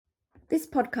This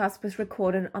podcast was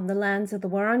recorded on the lands of the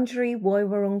Wurundjeri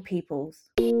Woiwurrung peoples.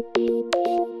 Merdeka!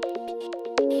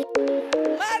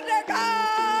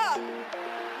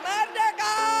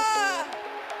 Merdeka!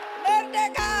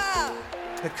 Merdeka!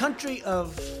 The country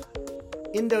of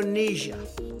Indonesia.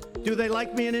 Do they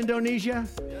like me in Indonesia?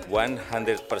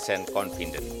 100%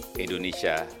 confident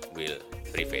Indonesia will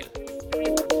prevail.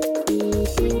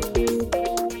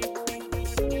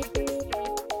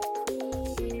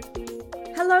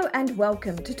 Hello and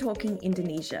welcome to Talking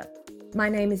Indonesia. My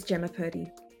name is Jemma Purdey.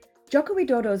 Joko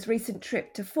Widodo's recent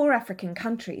trip to 4 African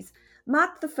countries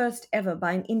marked the first ever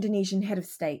by an Indonesian head of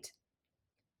state.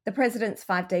 The president's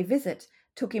 5-day visit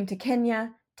took him to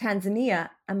Kenya, Tanzania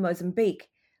and Mozambique,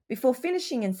 before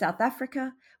finishing in South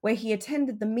Africa, where he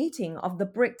attended the meeting of the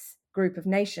BRICS group of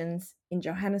nations in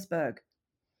Johannesburg.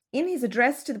 In his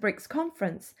address to the BRICS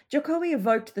conference, Jokowi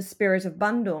evoked the spirit of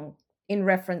Bandung, in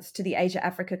reference to the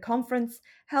Asia-Africa conference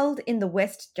held in the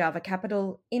West Java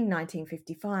capital in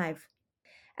 1955.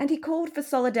 And he called for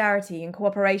solidarity and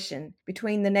cooperation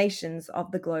between the nations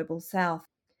of the global south.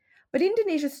 But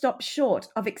Indonesia stopped short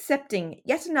of accepting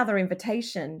yet another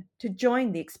invitation to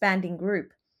join the expanding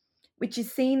group, which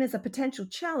is seen as a potential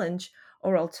challenge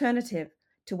or alternative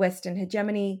to Western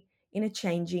hegemony in a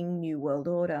changing New World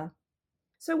Order.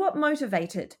 So what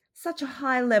motivated such a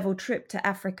high-level trip to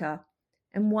Africa?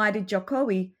 And why did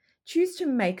Jokowi choose to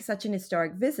make such an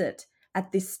historic visit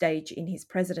at this stage in his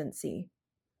presidency?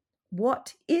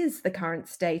 What is the current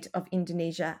state of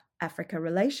Indonesia-Africa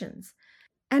relations?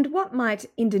 And what might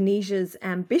Indonesia's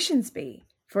ambitions be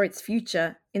for its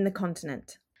future in the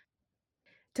continent?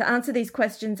 To answer these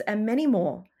questions and many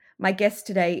more, my guest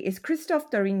today is Christophe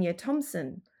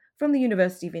Dorigné-Thomson from the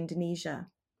University of Indonesia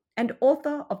and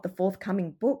author of the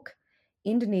forthcoming book,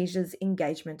 Indonesia's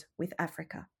Engagement with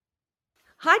Africa.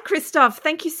 Hi, Christophe.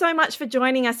 Thank you so much for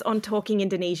joining us on Talking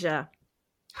Indonesia.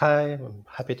 Hi, I'm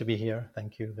happy to be here.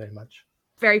 Thank you very much.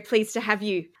 Very pleased to have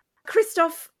you.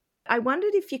 Christophe, I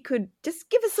wondered if you could just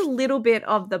give us a little bit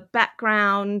of the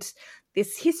background,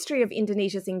 this history of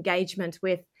Indonesia's engagement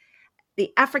with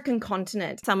the African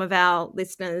continent. Some of our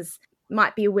listeners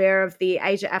might be aware of the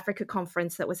Asia-Africa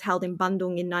conference that was held in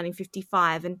Bandung in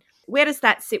 1955. And where does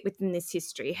that sit within this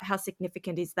history? How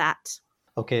significant is that?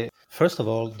 Okay, first of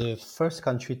all, the first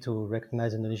country to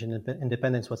recognize Indonesian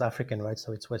independence was African, right?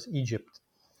 So it was Egypt.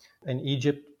 And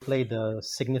Egypt played a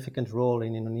significant role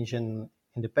in Indonesian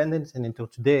independence, and until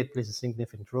today it plays a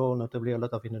significant role. Notably, a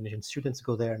lot of Indonesian students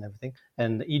go there and everything.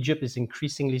 And Egypt is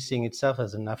increasingly seeing itself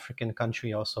as an African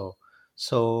country also.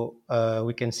 So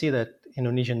we can see that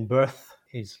Indonesian birth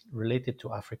is related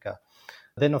to Africa.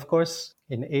 Then, of course,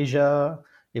 in Asia,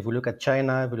 if we look at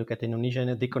China, if we look at Indonesia,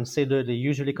 they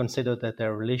usually consider that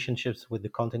their relationships with the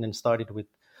continent started with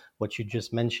what you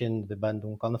just mentioned, the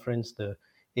Bandung Conference, the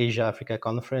Asia-Africa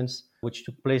Conference, which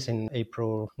took place in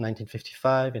April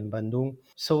 1955 in Bandung.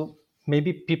 So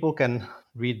maybe people can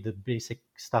read the basic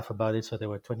stuff about it. So there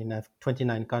were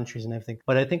 29 countries and everything.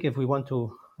 But I think if we want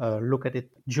to look at it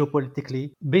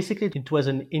geopolitically, basically it was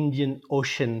an Indian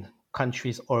Ocean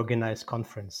countries organized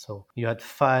conference. So you had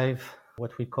 5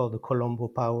 what we call the Colombo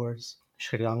powers: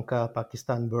 Sri Lanka,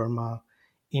 Pakistan, Burma,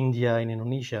 India, and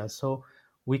Indonesia. So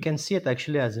we can see it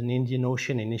actually as an Indian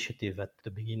Ocean initiative at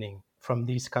the beginning from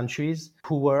these countries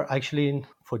who were actually,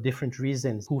 for different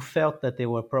reasons, who felt that they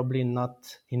were probably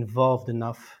not involved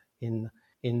enough in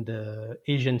the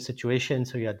Asian situation.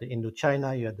 So you had the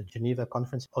Indochina, you had the Geneva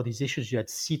Conference, all these issues. You had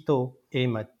CITO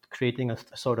aim at creating a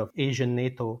sort of Asian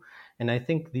NATO. And I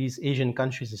think these Asian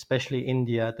countries, especially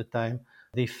India at the time,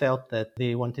 they felt that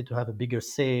they wanted to have a bigger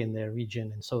say in their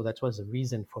region. And so that was the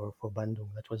reason for Bandung.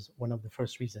 That was one of the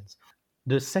first reasons.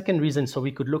 The second reason, so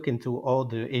we could look into all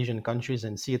the Asian countries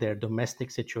and see their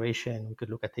domestic situation. We could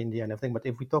look at India and everything. But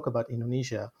if we talk about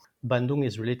Indonesia, Bandung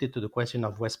is related to the question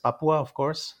of West Papua, of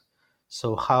course.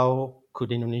 So how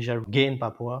could Indonesia gain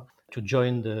Papua to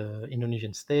join the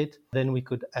Indonesian state? Then we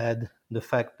could add the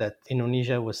fact that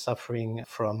Indonesia was suffering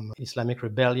from Islamic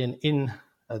rebellion in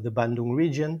the Bandung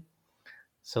region.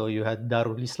 So you had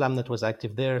Darul Islam that was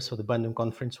active there. So the Bandung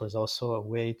Conference was also a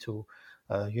way to,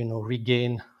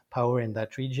 regain power in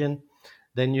that region.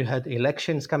 Then you had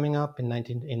elections coming up at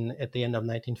the end of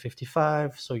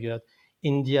 1955. So you had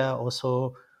India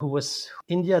also,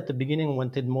 India at the beginning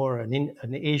wanted more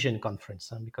an Asian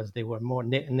conference because they were more,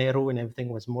 Nehru and everything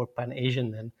was more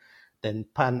Pan-Asian than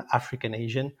Pan-African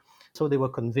Asian. So they were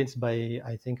convinced by,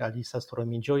 I think, Ali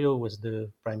Sastro-Midjojo was the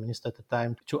prime minister at the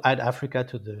time, to add Africa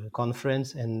to the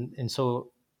conference. And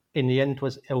so in the end, it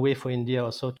was a way for India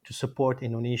also to support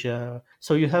Indonesia.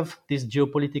 So you have this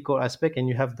geopolitical aspect and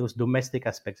you have those domestic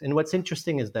aspects. And what's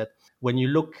interesting is that when you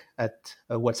look at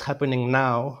what's happening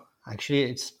now, actually,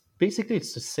 it's the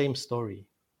same story.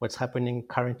 What's happening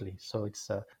currently. So it's,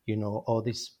 all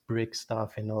this BRICS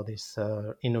stuff and all this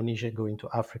Indonesia going to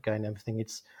Africa and everything.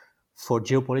 It's for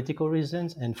geopolitical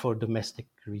reasons and for domestic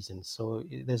reasons. So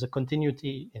there's a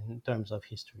continuity in terms of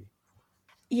history.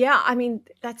 Yeah, I mean,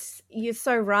 you're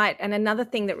so right. And another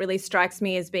thing that really strikes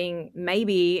me as being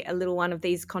maybe a little one of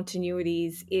these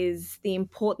continuities is the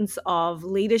importance of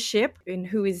leadership and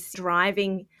who is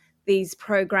driving these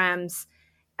programs.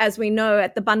 As we know,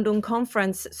 at the Bandung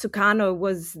conference, Sukarno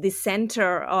was the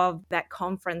center of that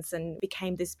conference and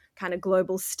became this kind of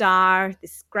global star,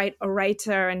 this great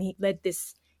orator, and he led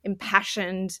this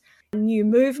impassioned new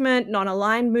movement,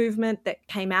 non-aligned movement that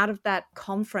came out of that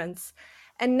conference.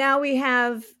 And now we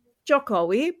have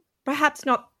Jokowi, perhaps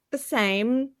not the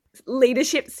same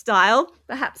leadership style,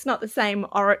 perhaps not the same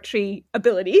oratory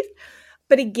abilities.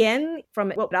 But again,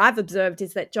 from what I've observed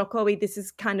is that Jokowi, this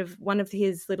is kind of one of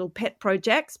his little pet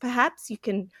projects, perhaps. You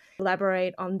can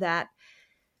elaborate on that.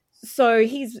 So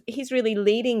he's really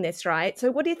leading this, right?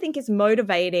 So what do you think is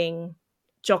motivating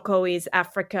Jokowi's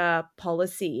Africa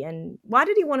policy? And why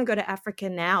did he want to go to Africa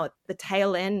now at the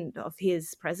tail end of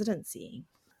his presidency?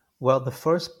 Well, the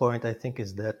first point, I think,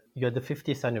 is that you had the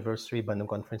 50th anniversary Bandung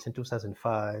Conference in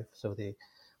 2005. So they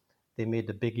made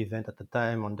a big event at the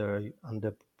time under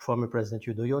former President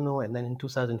Yudhoyono. And then in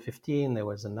 2015, there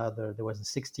was a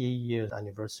 60-year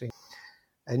anniversary.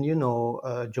 And,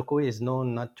 Jokowi is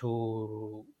known not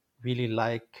to really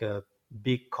like a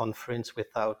big conference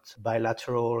without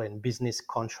bilateral and business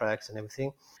contracts and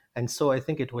everything. And so I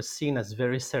think it was seen as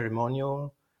very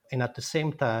ceremonial. And at the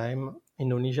same time,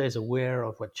 Indonesia is aware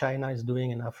of what China is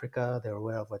doing in Africa. They're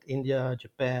aware of what India,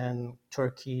 Japan,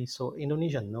 Turkey. So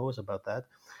Indonesia knows about that.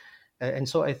 And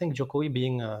so I think Jokowi,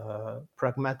 being a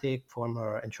pragmatic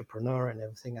former entrepreneur and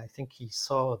everything, I think he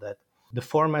saw that the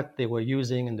format they were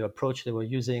using and the approach they were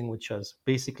using, which was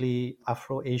basically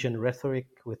Afro-Asian rhetoric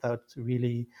without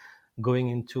really going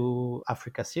into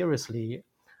Africa seriously,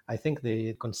 I think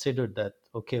they considered that,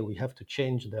 okay, we have to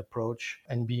change the approach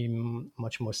and be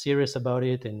much more serious about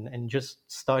it and just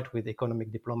start with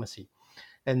economic diplomacy.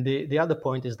 And the other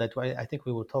point is that I think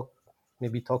we will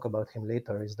talk about him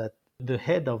later, is that the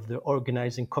head of the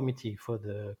organizing committee for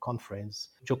the conference,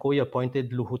 Jokowi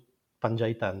appointed Luhut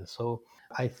Panjaitan. So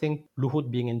I think Luhut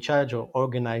being in charge of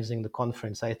organizing the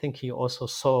conference, I think he also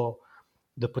saw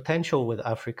the potential with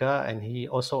Africa and he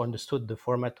also understood the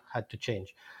format had to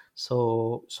change.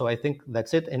 So I think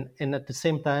that's it. And at the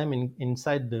same time,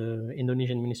 inside the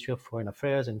Indonesian Ministry of Foreign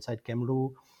Affairs, inside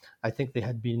Kemlu, I think they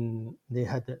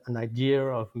had an idea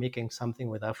of making something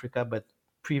with Africa, but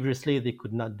previously they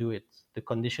could not do it. The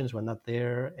conditions were not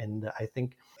there. And I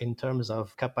think in terms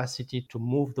of capacity to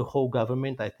move the whole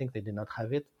government, I think they did not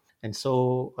have it. And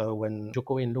so when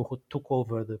Jokowi and Luhut took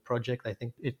over the project, I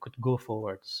think it could go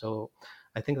forward. So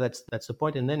I think that's the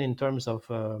point. And then in terms of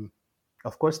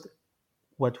course,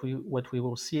 what we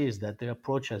will see is that the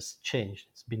approach has changed.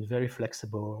 It's been very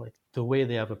flexible. The way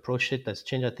they have approached it has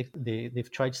changed. I think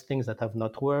they've tried things that have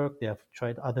not worked. They have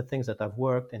tried other things that have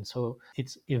worked. And so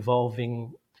it's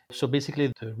evolving. So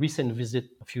basically, the recent visit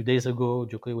a few days ago,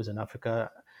 Jokowi was in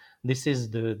Africa. This is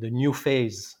the new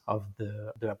phase of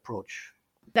the approach.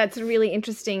 That's a really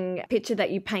interesting picture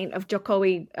that you paint of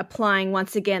Jokowi applying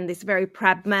once again this very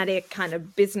pragmatic kind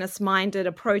of business-minded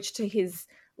approach to his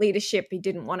leadership. He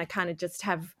didn't want to kind of just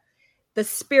have the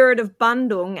spirit of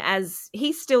Bandung, as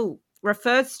he still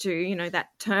refers to, that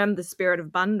term, the spirit of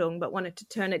Bandung, but wanted to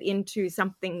turn it into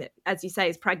something that, as you say,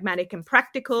 is pragmatic and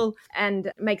practical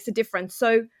and makes a difference.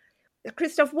 So,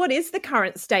 Christophe, what is the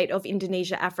current state of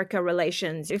Indonesia-Africa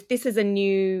relations? If this is a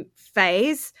new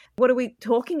phase, what are we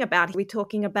talking about? Are we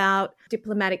talking about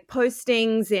diplomatic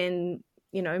postings in,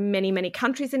 many, many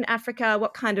countries in Africa?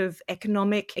 What kind of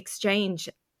economic exchange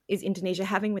is Indonesia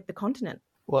having with the continent?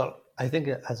 Well, I think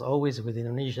as always with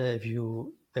Indonesia,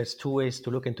 there's two ways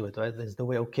to look into it, right? There's the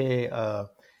way,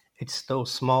 it's so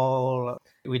small,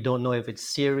 we don't know if it's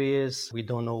serious, we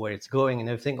don't know where it's going and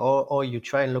everything, or you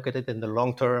try and look at it in the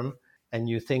long term and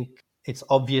you think it's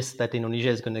obvious that Indonesia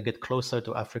is going to get closer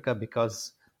to Africa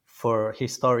because for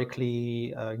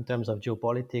historically, in terms of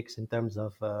geopolitics, in terms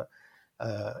of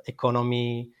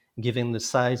economy, given the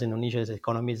size Indonesia's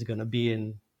economy is going to be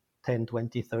in 10,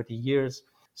 20, 30 years.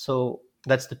 So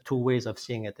that's the two ways of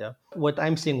seeing it. Yeah. What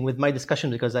I'm seeing with my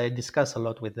discussion, because I discuss a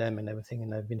lot with them and everything,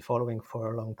 and I've been following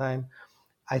for a long time,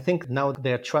 I think now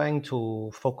they're trying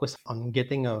to focus on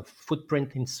getting a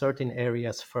footprint in certain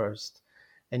areas first.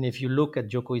 And if you look at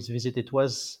Jokowi's visit, it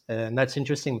was, and that's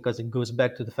interesting because it goes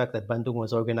back to the fact that Bandung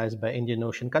was organized by Indian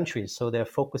Ocean countries. So they're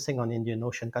focusing on Indian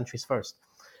Ocean countries first.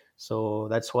 So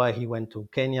that's why he went to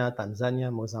Kenya,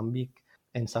 Tanzania, Mozambique,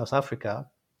 and South Africa.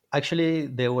 Actually,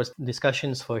 there was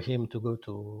discussions for him to go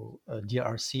to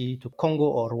DRC, to Congo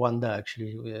or Rwanda,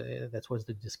 actually. That was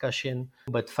the discussion.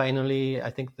 But finally,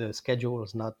 I think the schedule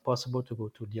was not possible to go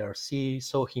to DRC.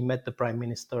 So he met the prime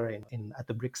minister at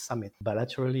the BRICS summit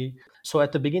bilaterally. So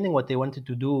at the beginning, what they wanted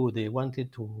to do, they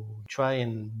wanted to try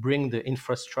and bring the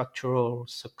infrastructural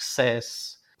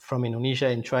success from Indonesia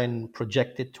and try and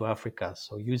project it to Africa.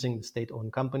 So using the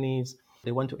state-owned companies,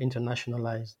 they want to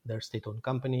internationalize their state-owned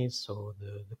companies. So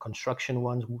the construction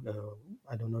ones,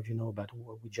 I don't know if you know about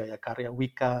Wijaya Karya,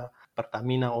 Wika,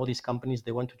 Pertamina, all these companies,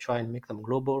 they want to try and make them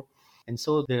global. And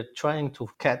so they're trying to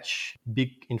catch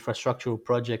big infrastructural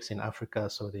projects in Africa.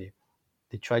 So they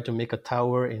try to make a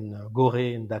tower in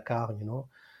Gorée in Dakar,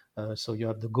 so you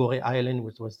have the Gorée Island,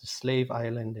 which was the slave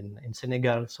island in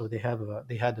Senegal. So they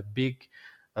had a big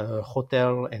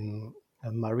hotel and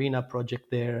a marina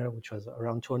project there, which was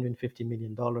around $250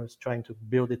 million, trying to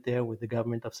build it there with the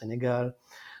government of Senegal.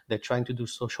 They're trying to do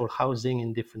social housing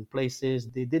in different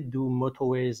places. They did do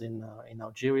motorways in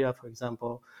Algeria, for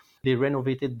example. They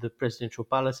renovated the presidential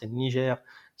palace in Niger.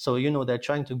 So, they're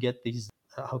trying to get these,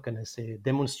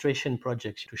 demonstration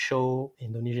projects to show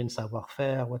Indonesian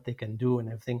savoir-faire, what they can do and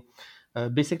everything.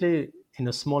 Basically, in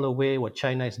a smaller way, what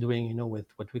China is doing, with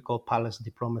what we call palace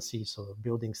diplomacy, so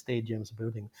building stadiums,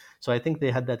 So I think they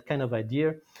had that kind of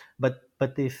idea, but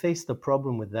they faced the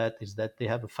problem with that is that they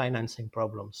have a financing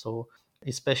problem. So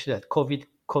especially that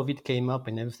COVID came up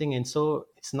and everything, and so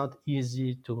it's not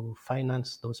easy to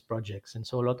finance those projects, and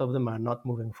so a lot of them are not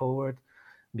moving forward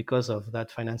because of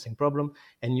that financing problem.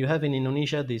 And you have in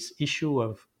Indonesia this issue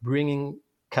of bringing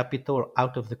capital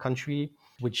out of the country,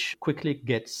 which quickly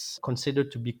gets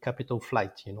considered to be capital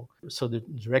flight, So the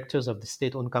directors of the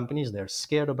state-owned companies, they're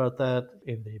scared about that.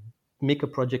 If they make a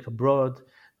project abroad,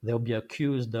 they'll be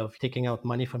accused of taking out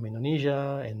money from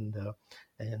Indonesia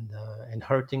and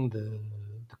hurting the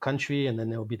country, and then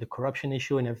there'll be the corruption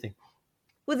issue and everything.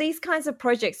 Well, these kinds of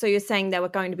projects, so you're saying they were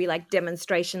going to be like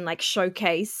demonstration, like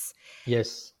showcase.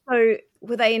 Yes. So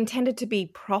were they intended to be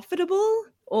profitable,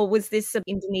 or was this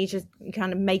Indonesia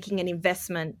kind of making an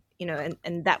investment,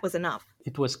 and that was enough?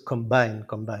 It was combined.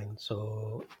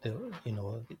 So,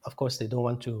 of course, they don't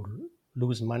want to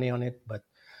lose money on it, but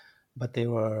they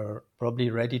were probably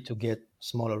ready to get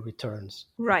smaller returns.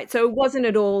 Right. So it wasn't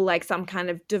at all like some kind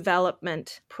of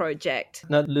development project.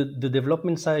 Now, the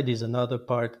development side is another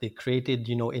part. They created,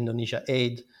 Indonesia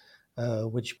Aid,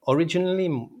 which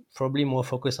originally probably more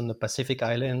focused on the Pacific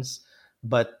Islands,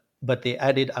 but they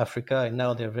added Africa, and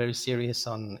now they're very serious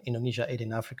on Indonesia Aid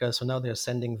in Africa. So now they're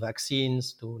sending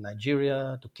vaccines to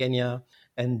Nigeria, to Kenya.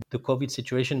 And the COVID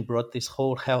situation brought this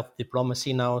whole health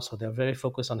diplomacy now. So they're very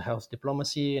focused on health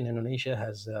diplomacy. And Indonesia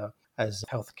has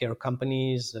healthcare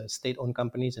companies, state-owned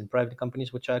companies and private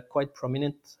companies, which are quite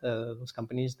prominent. Those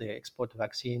companies, they export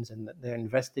vaccines, and they're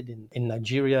invested in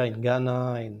Nigeria, in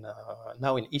Ghana,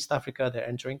 now in East Africa, they're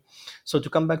entering. So to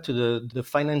come back to the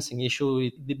financing issue,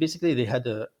 they had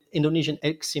a Indonesian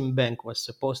Exim Bank was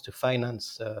supposed to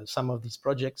finance some of these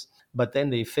projects, but then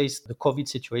they faced the COVID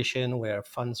situation where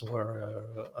funds were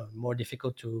more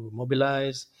difficult to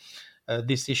mobilize.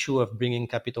 This issue of bringing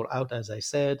capital out, as I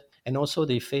said, and also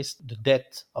they faced the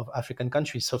debt of African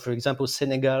countries. So, for example,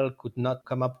 Senegal could not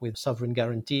come up with sovereign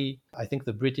guarantee. I think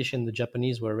the British and the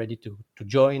Japanese were ready to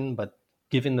join, but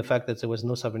given the fact that there was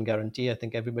no sovereign guarantee, I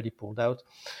think everybody pulled out.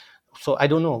 So I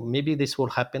don't know, maybe this will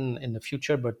happen in the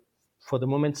future, but for the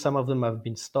moment, some of them have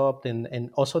been stopped,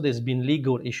 and also there's been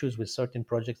legal issues with certain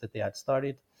projects that they had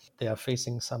started. They are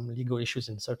facing some legal issues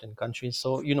in certain countries.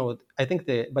 So, I think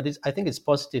it's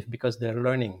positive because they're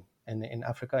learning. And in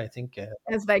Africa, I think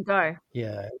as they go,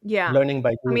 yeah, learning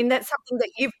by doing. I mean, that's something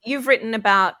that you've written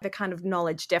about, the kind of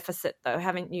knowledge deficit, though,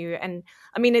 haven't you? And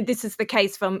I mean, this is the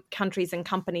case for countries and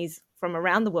companies from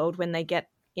around the world when they get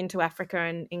into Africa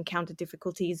and encounter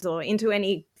difficulties, or into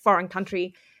any foreign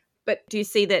country. But do you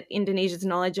see that Indonesia's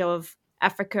knowledge of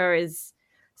Africa is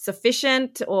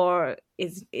sufficient, or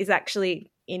is actually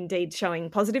indeed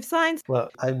showing positive signs? Well,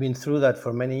 I've been through that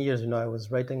for many years. I was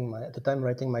writing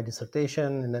my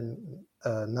dissertation, and then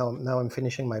now I'm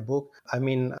finishing my book. I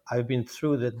mean, I've been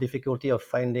through the difficulty of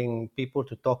finding people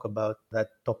to talk about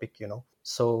that topic,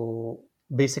 So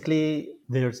basically,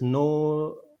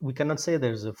 we cannot say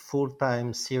there's a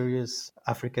full-time serious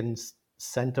African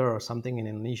center or something in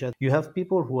Indonesia. You have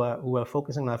people who are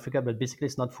focusing on Africa, but basically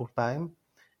it's not full time,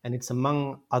 and it's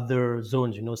among other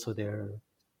zones, So they're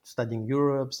studying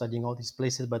Europe, studying all these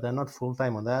places, but they're not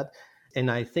full-time on that. And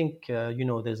I think,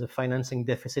 there's a financing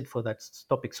deficit for that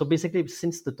topic. So basically,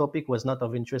 since the topic was not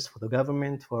of interest for the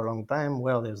government for a long time,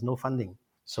 well, there's no funding.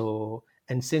 So,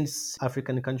 and since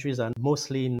African countries are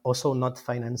mostly also not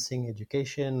financing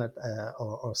education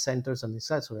or centers on this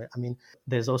side, so I mean,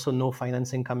 there's also no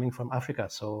financing coming from Africa.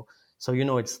 So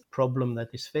it's a problem that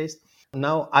is faced.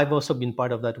 Now, I've also been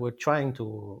part of that. We're trying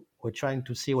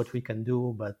to see what we can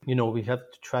do, but we have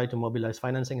to try to mobilize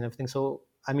financing and everything. So,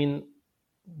 I mean,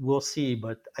 we'll see.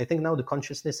 But I think now the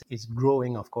consciousness is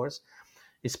growing, of course,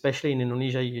 especially in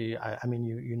Indonesia.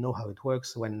 You know how it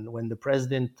works. When the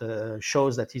president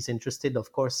shows that he's interested,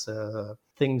 of course,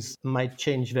 things might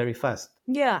change very fast.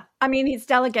 Yeah. I mean, his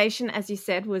delegation, as you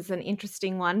said, was an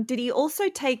interesting one. Did he also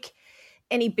take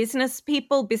any business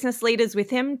leaders with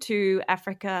him to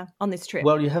Africa on this trip?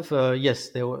 Well, you have, yes,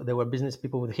 there were business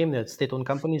people with him. They had state-owned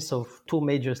companies. So 2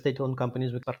 major state-owned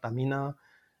companies with Pertamina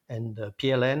and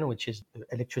PLN, which is the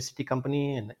electricity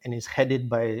company, and is headed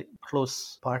by a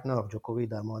close partner of Jokowi,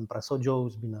 Darmawan Prasojo,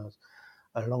 who's been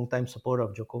a long-time supporter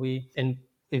of Jokowi. And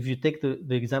if you take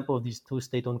the example of these 2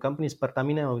 state-owned companies,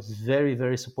 Pertamina was very,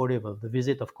 very supportive of the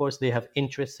visit. Of course, they have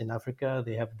interests in Africa.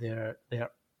 They have their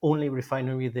only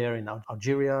refinery there in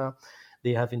Algeria.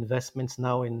 They have investments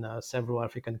now in several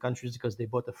African countries because they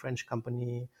bought a French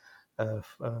company,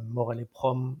 Morale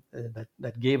Prom,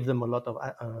 that gave them a lot of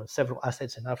several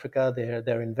assets in Africa.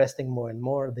 They're investing more and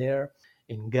more there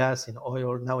in gas, in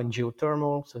oil, now in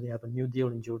geothermal. So they have a new deal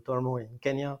in geothermal in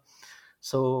Kenya.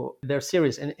 So they're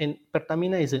serious. And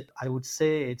Pertamina I would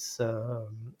say it's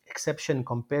exception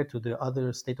compared to the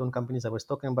other state-owned companies I was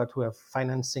talking about who have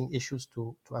financing issues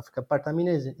to Africa.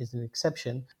 Pertamina is an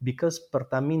exception because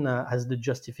Pertamina has the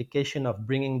justification of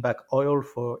bringing back oil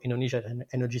for Indonesia and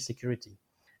energy security.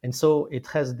 And so it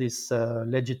has this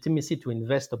legitimacy to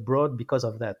invest abroad because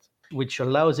of that, which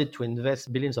allows it to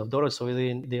invest billions of dollars. So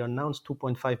they announced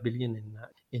 2.5 billion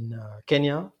in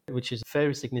Kenya, which is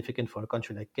very significant for a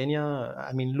country like Kenya.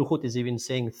 I mean, Luhut is even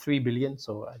saying 3 billion.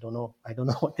 So I don't know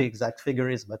what the exact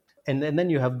figure is, but and then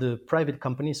you have the private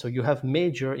companies. So you have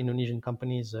major Indonesian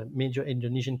companies, major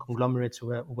Indonesian conglomerates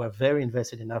who are very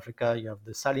invested in Africa. You have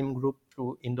the Salim Group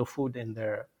through Indofood and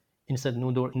their instant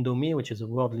noodle Indomie, which is a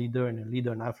world leader and a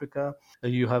leader in Africa.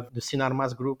 You have the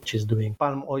Sinarmas Group, which is doing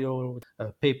palm oil,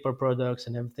 paper products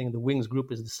and everything. The Wings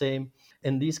Group is the same.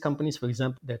 And these companies, for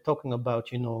example, they're talking about,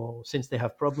 since they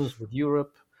have problems with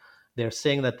Europe, they're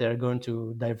saying that they're going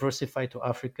to diversify to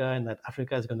Africa and that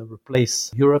Africa is going to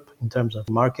replace Europe in terms of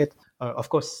market. Of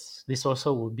course, this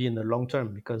also will be in the long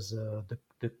term because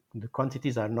the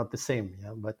quantities are not the same.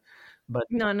 Yeah, but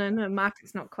no,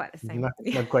 market's not quite the same.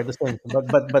 Not quite the same.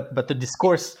 But the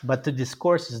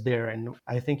discourse is there, and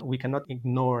I think we cannot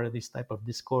ignore this type of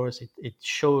discourse. It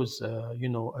shows a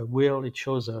will, it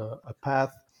shows a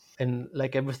path, and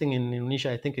like everything in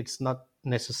Indonesia, I think it's not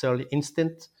necessarily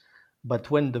instant.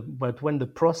 But when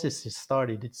the process is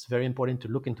started, it's very important to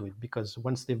look into it because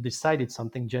once they've decided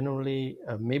something, generally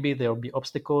maybe there will be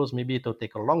obstacles, maybe it will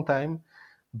take a long time,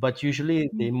 but usually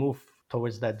they move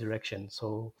towards that direction.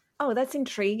 So. Oh, that's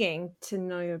intriguing to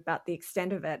know about the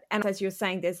extent of it. And as you're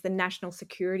saying, there's the national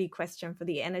security question for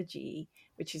the energy,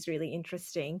 which is really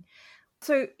interesting.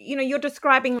 So, you're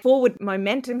describing forward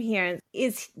momentum here.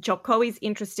 Is Jokowi's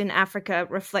interest in Africa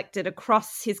reflected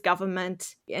across his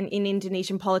government and in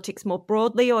Indonesian politics more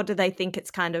broadly, or do they think it's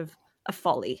kind of a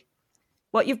folly?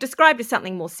 What you've described is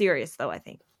something more serious, though, I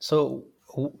think. So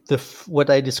what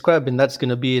I described, and that's going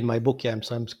to be in my book,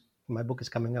 my book is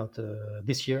coming out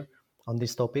this year on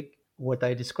this topic. What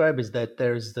I describe is that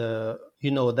there's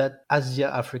that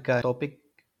Asia-Africa topic.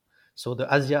 So the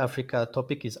Asia-Africa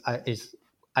topic is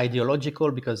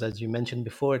ideological because, as you mentioned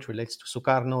before, it relates to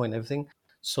Sukarno and everything.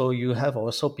 So you have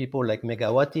also people like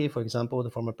Megawati, for example, the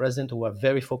former president, who are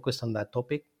very focused on that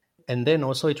topic. And then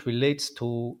also it relates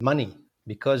to money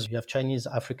because you have Chinese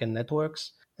African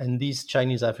networks. And these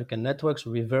Chinese African networks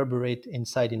reverberate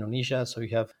inside Indonesia. So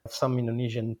you have some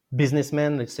Indonesian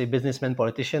businessmen, let's say businessmen,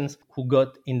 politicians, who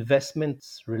got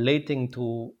investments relating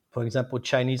to, for example,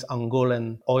 Chinese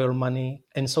Angolan oil money.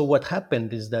 And so what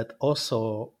happened is that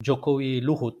also Jokowi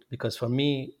Luhut, because for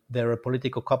me, they're a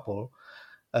political couple,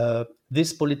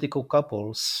 these political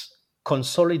couples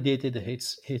consolidated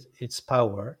its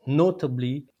power,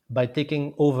 notably by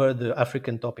taking over the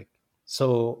African topic.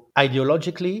 So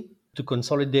ideologically, to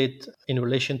consolidate in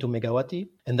relation to Megawati.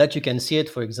 And that you can see it,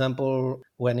 for example,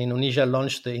 when Indonesia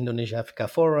launched the Indonesia-Africa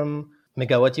Forum,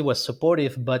 Megawati was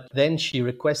supportive, but then she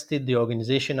requested the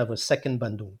organization of a second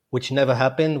Bandung, which never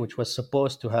happened, which was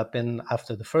supposed to happen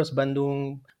after the first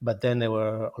Bandung. But then there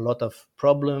were a lot of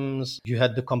problems. You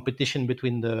had the competition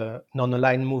between the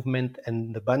non-aligned movement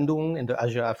and the Bandung and the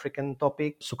Asia-African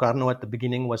topic. Sukarno at the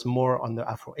beginning was more on the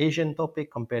Afro-Asian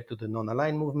topic compared to the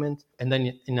non-aligned movement. And then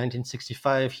in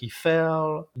 1965, he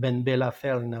fell. Ben Bella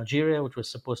fell in Algeria, which was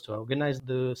supposed to organize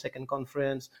the second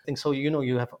conference. I think so,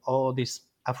 you have all these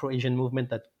Afro-Asian movement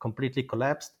that completely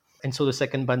collapsed. And so the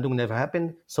second Bandung never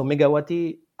happened. So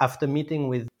Megawati, after meeting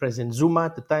with President Zuma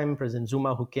at the time, President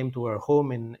Zuma, who came to her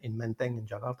home in Menteng in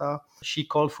Jakarta, she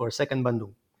called for a second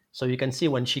Bandung. So you can see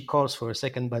when she calls for a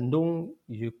second Bandung,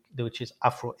 which is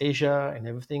Afro-Asia and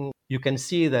everything, you can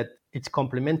see that it's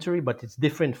complementary, but it's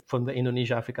different from the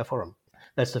Indonesia-Africa Forum.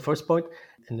 That's the first point.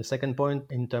 And the second point,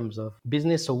 in terms of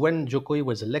business, so when Jokowi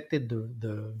was elected,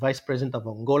 the vice president of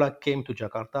Angola came to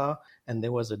Jakarta, and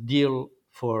there was a deal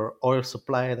for oil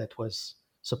supply that was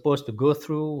supposed to go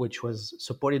through, which was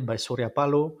supported by Surya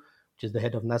Paloh, which is the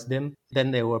head of NASDEM.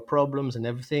 Then there were problems and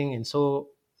everything. And so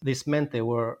this meant there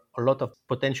were a lot of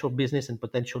potential business and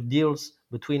potential deals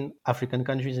between African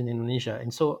countries and Indonesia.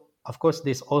 And so, of course,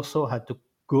 this also had to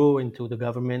go into the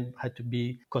government, had to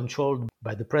be controlled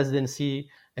by the presidency.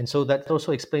 And so that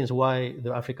also explains why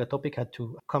the Africa topic had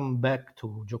to come back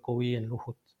to Jokowi and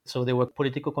Luhut. So there were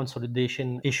political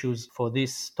consolidation issues for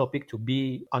this topic to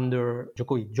be under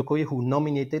Jokowi. Jokowi who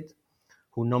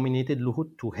nominated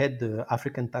Luhut to head the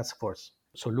African task force.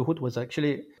 So Luhut was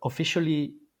actually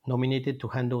officially nominated to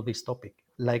handle this topic.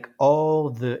 Like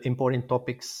all the important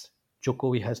topics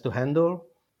Jokowi has to handle,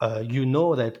 you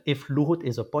know that if Luhut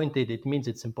is appointed, it means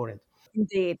it's important.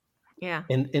 Indeed. Yeah.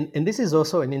 And this is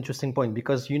also an interesting point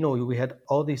because, we had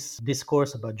all this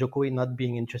discourse about Jokowi not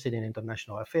being interested in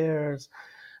international affairs,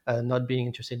 not being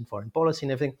interested in foreign policy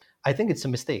and everything. I think it's a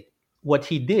mistake. What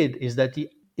he did is that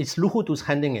it's Luhut who's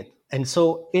handling it. And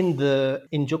so in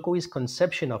Jokowi's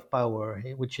conception of power,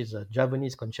 which is a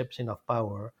Javanese conception of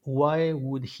power, why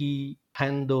would he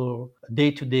handle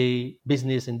day-to-day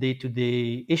business and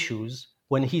day-to-day issues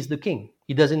when he's the king?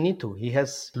 He doesn't need to. He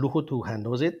has Luhut who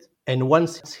handles it. And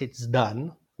once it's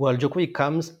done, Jokowi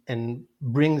comes and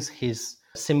brings his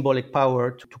symbolic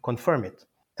power to confirm it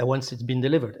once it's been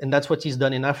delivered. And that's what he's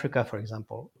done in Africa, for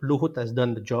example. Luhut has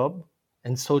done the job.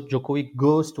 And so Jokowi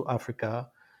goes to Africa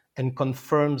and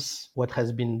confirms what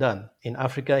has been done. In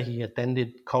Africa, he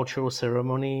attended cultural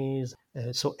ceremonies.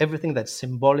 So everything that's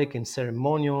symbolic and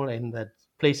ceremonial and that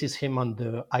places him on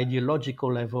the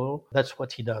ideological level, that's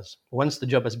what he does once the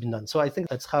job has been done. So I think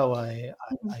that's how I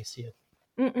see it.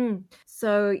 Mm-mm.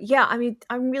 So, yeah, I mean,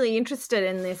 I'm really interested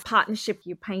in this partnership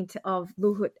you paint of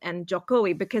Luhut and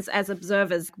Jokowi because as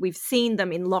observers, we've seen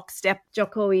them in lockstep,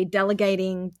 Jokowi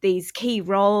delegating these key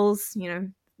roles,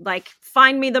 like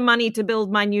find me the money to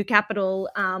build my new capital,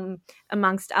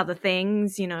 amongst other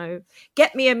things,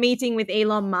 get me a meeting with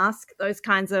Elon Musk, those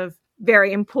kinds of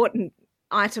very important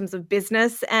items of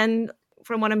business. And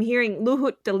from what I'm hearing,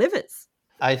 Luhut delivers.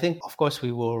 I think, of course,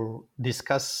 we will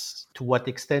discuss to what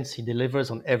extent he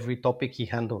delivers on every topic he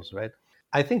handles, right?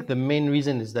 I think the main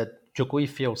reason is that Jokowi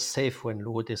feels safe when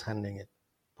Luhut is handling it,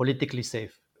 politically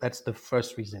safe. That's the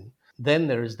first reason. Then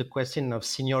there is the question of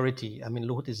seniority. I mean,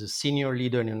 Luhut is a senior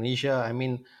leader in Indonesia. I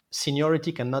mean,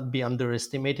 seniority cannot be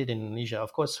underestimated in Indonesia.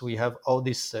 Of course, we have all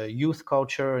this youth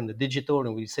culture and the digital,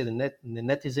 and we say the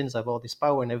netizens have all this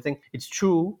power and everything. It's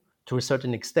true to a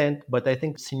certain extent, but I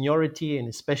think seniority, and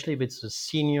especially if it's a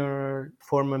senior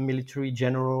former military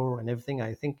general and everything,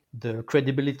 I think the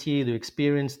credibility, the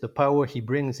experience, the power he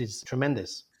brings is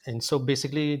tremendous. And so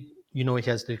basically, he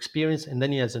has the experience and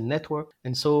then he has a network.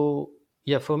 And so,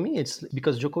 yeah, for me, it's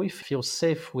because Jokowi feels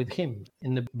safe with him.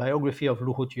 In the biography of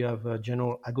Luhut, you have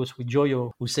General Agus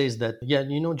Wijoyo, who says that,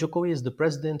 Jokowi is the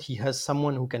president. He has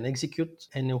someone who can execute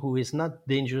and who is not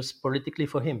dangerous politically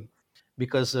for him.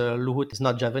 Because Luhut is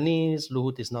not Javanese,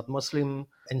 Luhut is not Muslim.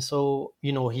 And so,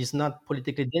 he's not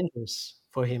politically dangerous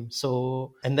for him.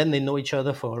 So, and then they know each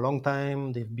other for a long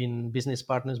time. They've been business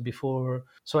partners before.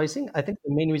 So I think the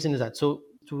main reason is that. So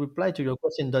to reply to your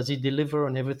question, does he deliver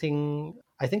on everything?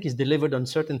 I think he's delivered on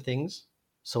certain things.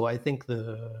 So I think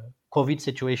the COVID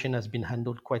situation has been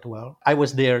handled quite well. I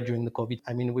was there during the COVID.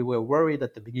 I mean, we were worried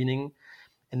at the beginning.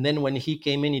 And then when he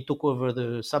came in, he took over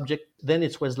the subject. Then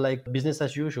it was like business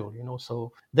as usual,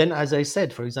 So then, as I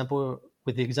said, for example,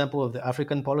 with the example of the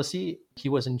African policy, he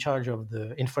was in charge of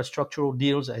the infrastructural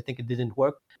deals. I think it didn't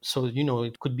work. So,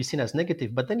 it could be seen as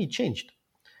negative. But then he changed.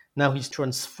 Now he's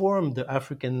transformed the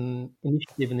African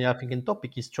initiative and the African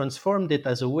topic. He's transformed it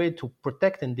as a way to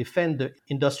protect and defend the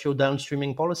industrial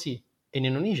downstreaming policy in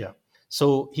Indonesia.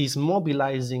 So he's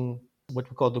mobilizing what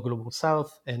we call the Global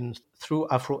South, and through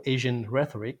Afro-Asian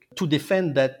rhetoric to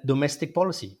defend that domestic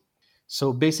policy.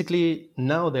 So basically,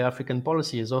 now the African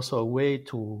policy is also a way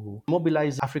to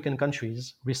mobilize African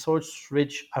countries,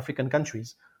 resource-rich African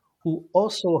countries, who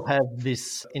also have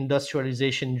this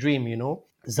industrialization dream,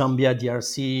 Zambia,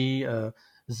 DRC,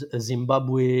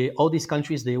 Zimbabwe, all these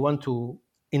countries, they want to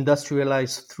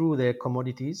industrialize through their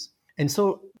commodities. And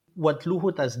so what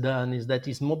Luhut has done is that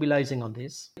he's mobilizing on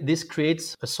this. This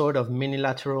creates a sort of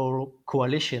minilateral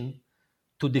coalition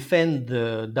to defend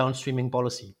the downstreaming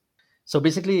policy. So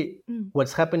basically,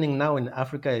 what's happening now in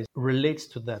Africa relates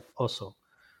to that also.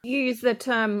 You use the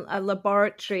term a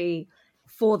laboratory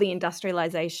for the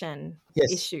industrialization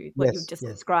issue, what you've just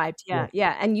described.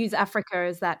 Yeah. And use Africa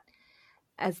as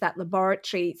that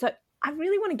laboratory. So I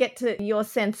really want to get to your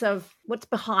sense of what's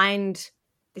behind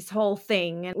this whole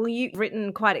thing. And you've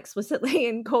written quite explicitly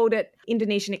and called it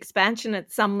Indonesian expansion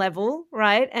at some level,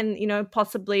 right? And,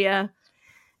 possibly a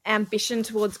ambition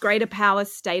towards greater power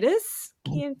status.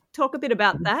 Can you talk a bit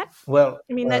about that? Well,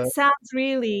 that sounds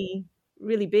really,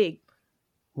 really big.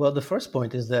 Well, the first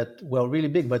point is that, really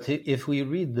big. But if we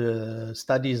read the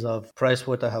studies of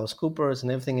PricewaterhouseCoopers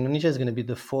and everything, Indonesia is going to be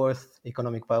the fourth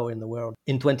economic power in the world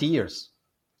in 20 years.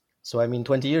 So,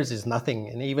 20 years is nothing.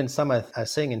 And even some are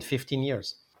saying in 15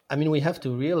 years. We have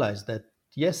to realize that,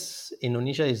 yes,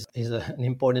 Indonesia is an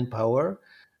important power,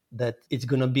 that it's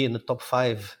going to be in the top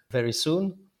 5 very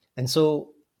soon. And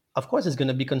so, of course, it's going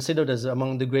to be considered as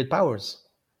among the great powers.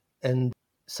 And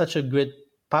such a great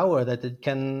power that it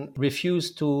can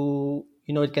refuse to,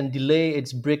 it can delay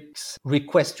its BRICS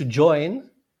request to join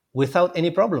without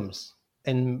any problems.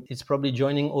 And it's probably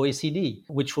joining OECD,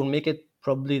 which will make it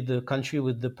probably the country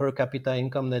with the per capita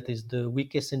income that is the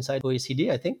weakest inside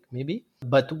OECD, I think, maybe.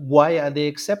 But why are they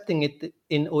accepting it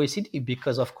in OECD?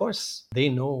 Because, of course, they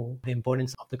know the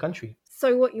importance of the country.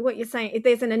 So what you're saying,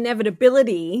 there's an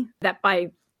inevitability that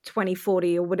by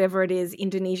 2040 or whatever it is,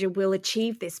 Indonesia will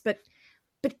achieve this. But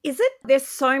is it? There's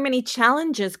so many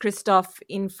challenges, Christophe,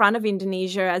 in front of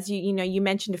Indonesia, as you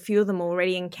mentioned a few of them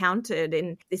already encountered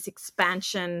in this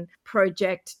expansion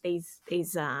project, these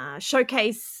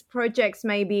showcase projects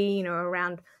maybe,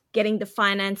 around getting the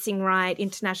financing right,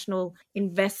 international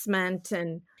investment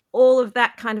and all of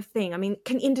that kind of thing.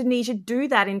 Can Indonesia do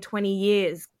that in 20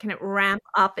 years? Can it ramp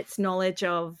up its knowledge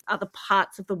of other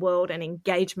parts of the world and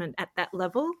engagement at that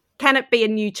level? Can it be a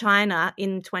new China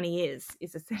in 20 years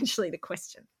is essentially the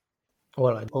question.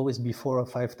 Well, I'd always be 4 or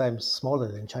 5 times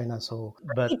smaller than China.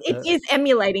 But it is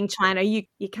emulating China. You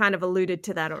kind of alluded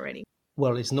to that already.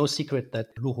 Well, it's no secret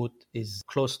that Luhut is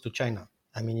close to China.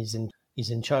 He's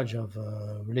in charge of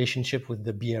relationship with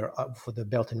the for the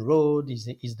Belt and Road.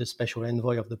 He's the special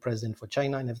envoy of the president for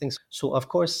China and everything. So, of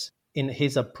course, in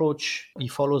his approach, he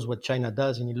follows what China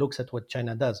does and he looks at what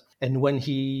China does. And when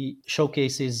he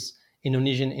showcases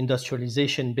Indonesian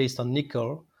industrialization based on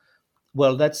nickel,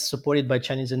 that's supported by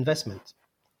Chinese investment.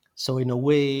 So in a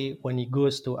way, when he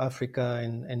goes to Africa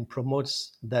and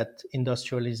promotes that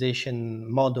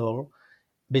industrialization model,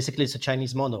 basically it's a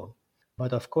Chinese model.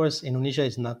 But of course, Indonesia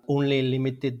is not only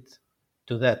limited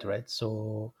to that, right?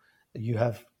 So you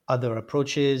have other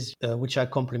approaches which are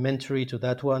complementary to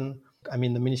that one. The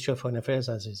Ministry of Foreign Affairs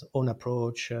has its own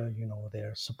approach.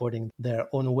 They're supporting their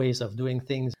own ways of doing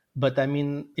things. But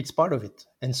it's part of it.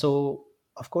 And so,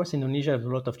 of course, Indonesia has a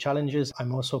lot of challenges.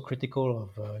 I'm also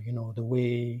critical of, the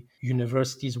way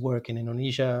universities work in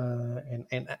Indonesia.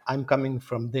 And I'm coming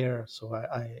from there, so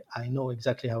I know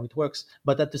exactly how it works.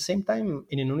 But at the same time,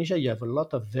 in Indonesia, you have a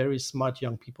lot of very smart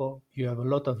young people. You have a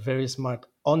lot of very smart,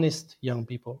 honest young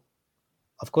people.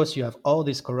 Of course, you have all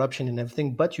this corruption and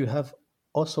everything, but you have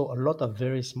also a lot of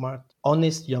very smart,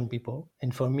 honest young people.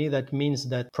 And for me, that means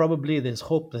that probably there's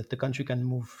hope that the country can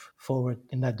move forward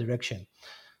in that direction.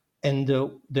 And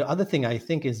the other thing I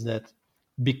think is that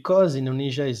because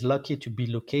Indonesia is lucky to be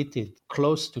located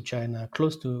close to China,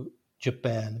 close to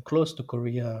Japan, close to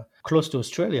Korea, close to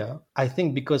Australia, I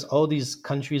think because all these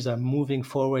countries are moving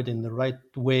forward in the right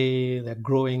way, they're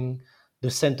growing,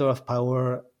 the center of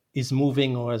power is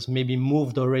moving or has maybe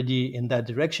moved already in that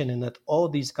direction, and that all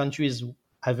these countries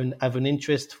have an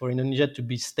interest for Indonesia to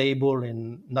be stable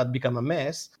and not become a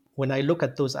mess. When I look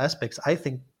at those aspects, I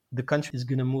think the country is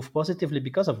going to move positively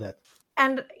because of that.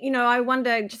 And, I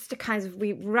wonder, just to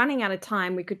we're running out of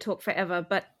time, we could talk forever,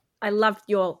 but I loved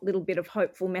your little bit of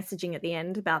hopeful messaging at the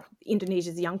end about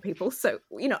Indonesia's young people. So,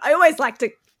 I always like to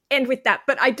end with that,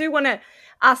 but I do want to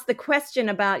ask the question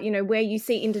about, where you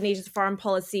see Indonesia's foreign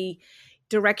policy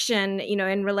direction,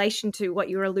 in relation to what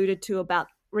you alluded to about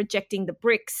rejecting the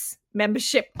BRICS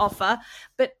membership offer.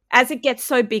 But as it gets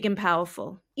so big and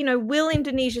powerful, will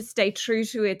Indonesia stay true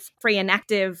to its free and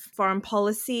active foreign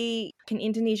policy? Can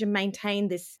Indonesia maintain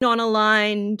this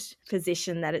non-aligned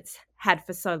position that it's had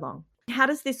for so long? How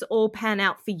does this all pan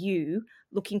out for you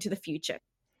looking to the future?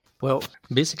 Well,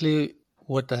 basically,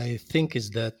 what I think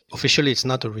is that officially it's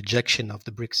not a rejection of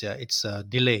the BRICS. Yeah, it's a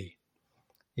delay.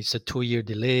 It's a 2-year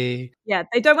delay. Yeah,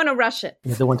 they don't want to rush it.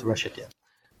 They don't want to rush it, yeah.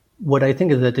 What I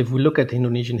think is that if we look at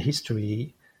Indonesian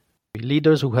history,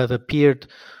 leaders who have appeared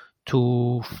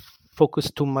to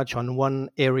focus too much on one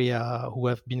area, who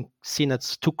have been seen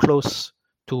as too close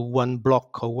to one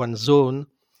block or one zone,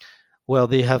 well,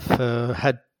 they have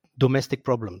had domestic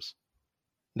problems.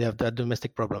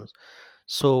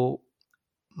 So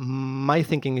my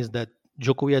thinking is that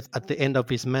Jokowi at the end of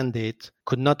his mandate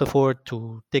could not afford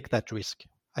to take that risk.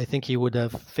 I think he would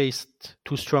have faced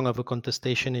too strong of a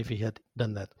contestation if he had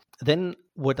done that. Then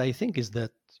what I think is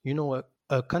that,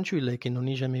 a country like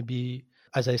Indonesia, maybe,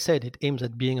 as I said, it aims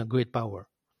at being a great power.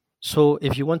 So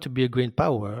if you want to be a great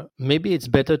power, maybe it's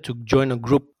better to join a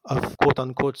group of quote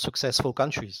unquote successful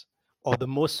countries or the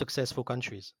most successful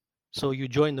countries. So you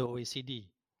join the OECD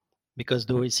because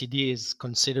the OECD is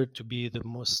considered to be the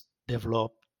most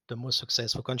developed, the most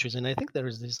successful countries. And I think there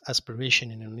is this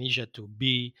aspiration in Indonesia to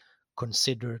be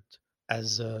considered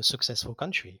as a successful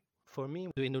country. For me,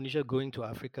 Indonesia going to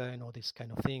Africa and all this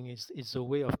kind of thing is a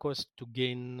way, of course, to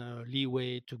gain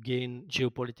leeway, to gain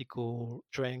geopolitical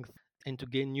strength, and to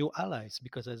gain new allies.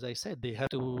 Because as I said,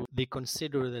 they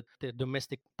consider that their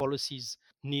domestic policies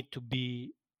need to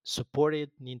be supported,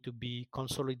 need to be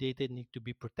consolidated, need to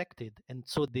be protected. And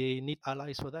so they need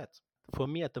allies for that. For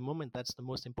me, at the moment, that's the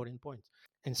most important point.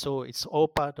 And so it's all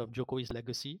part of Jokowi's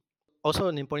legacy. Also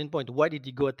an important point, why did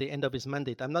he go at the end of his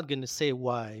mandate? I'm not going to say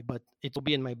why, but it will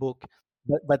be in my book.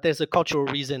 But there's a cultural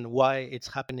reason why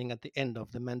it's happening at the end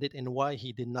of the mandate and why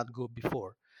he did not go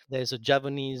before. There's a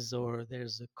Javanese or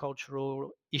there's a cultural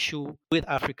issue with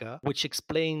Africa, which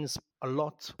explains a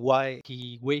lot why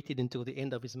he waited until the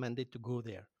end of his mandate to go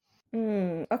there.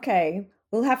 Okay,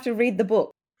 we'll have to read the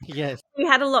book. Yes. If we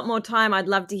had a lot more time, I'd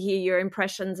love to hear your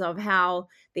impressions of how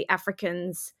the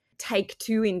Africans take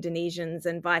to Indonesians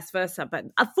and vice versa. But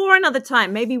for another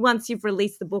time, maybe once you've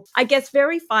released the book. I guess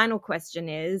very final question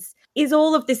is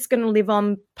all of this going to live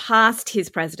on past his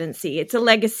presidency? It's a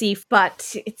legacy,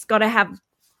 but it's got to have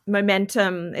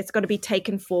momentum. It's got to be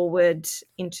taken forward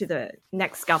into the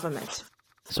next government.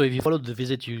 So if you followed the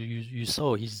visit, you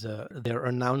saw they're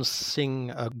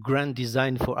announcing a grand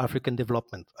design for African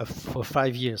development for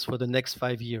 5 years, for the next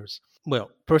 5 years.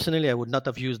 Well, personally, I would not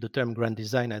have used the term grand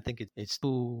design. I think it's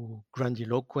too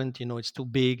grandiloquent. It's too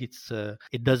big.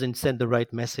 It doesn't send the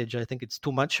right message. I think it's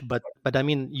too much. But I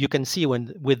mean, you can see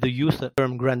with the use of the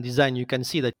term grand design, you can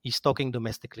see that he's talking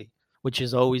domestically, which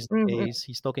is always the case.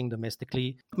 He's talking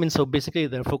domestically. I mean, so basically,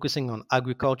 they're focusing on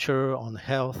agriculture, on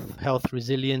health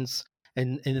resilience.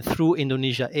 And through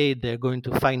Indonesia Aid, they're going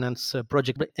to finance a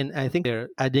project. And I think they're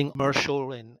adding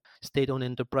commercial and state-owned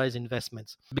enterprise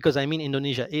investments. Because, I mean,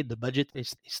 Indonesia Aid, the budget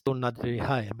is still not very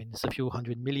high. I mean, it's a few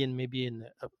hundred million maybe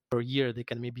per year. They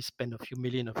can maybe spend a few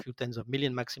million, a few tens of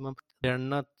million maximum. They're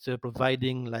not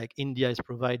providing like India is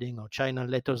providing or China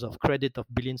letters of credit of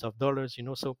billions of dollars,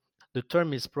 So the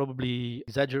term is probably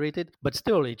exaggerated, but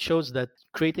still it shows that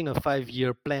creating a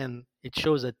 5-year plan, it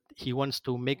shows that he wants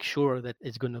to make sure that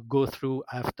it's going to go through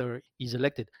after he's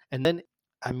elected. And then,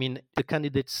 I mean, the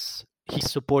candidates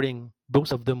he's supporting,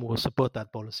 most of them will support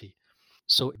that policy.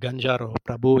 So Ganjar or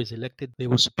Prabowo is elected, they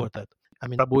will support that. I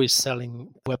mean, Prabowo is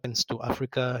selling weapons to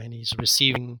Africa and he's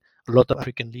receiving a lot of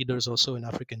African leaders also and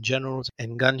African generals.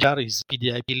 And Ganjar is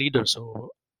PDIP leader, so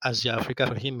Asia Africa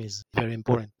for him is very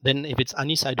important. Then if it's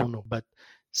Anis, I don't know. But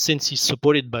since he's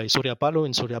supported by Surya Paloh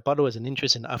and Surya Paloh has an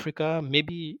interest in Africa,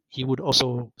 maybe he would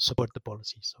also support the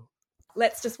policy. So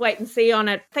let's just wait and see on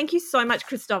it. Thank you so much,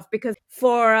 Christophe, because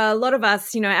for a lot of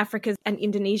us, Africa and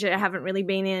Indonesia haven't really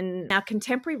been in our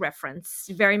contemporary reference,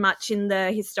 very much in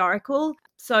the historical.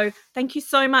 So thank you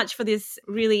so much for this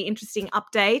really interesting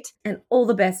update and all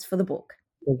the best for the book.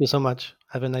 Thank you so much.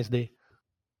 Have a nice day.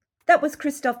 That was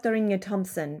Christophe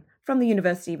Dorigné-Thomson from the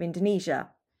University of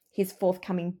Indonesia. His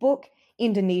forthcoming book,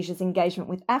 Indonesia's Engagement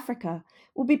with Africa,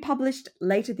 will be published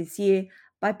later this year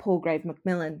by Palgrave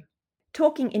Macmillan.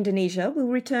 Talking Indonesia will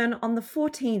return on the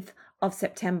 14th of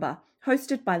September,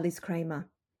 hosted by Liz Kramer.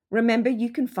 Remember, you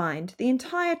can find the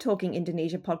entire Talking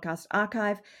Indonesia podcast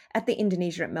archive at the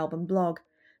Indonesia at Melbourne blog.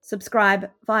 Subscribe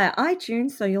via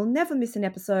iTunes so you'll never miss an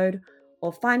episode,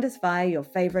 or find us via your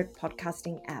favourite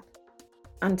podcasting app.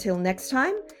 Until next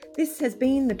time, this has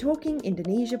been the Talking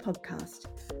Indonesia podcast.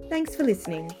 Thanks for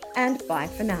listening, and bye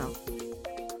for now.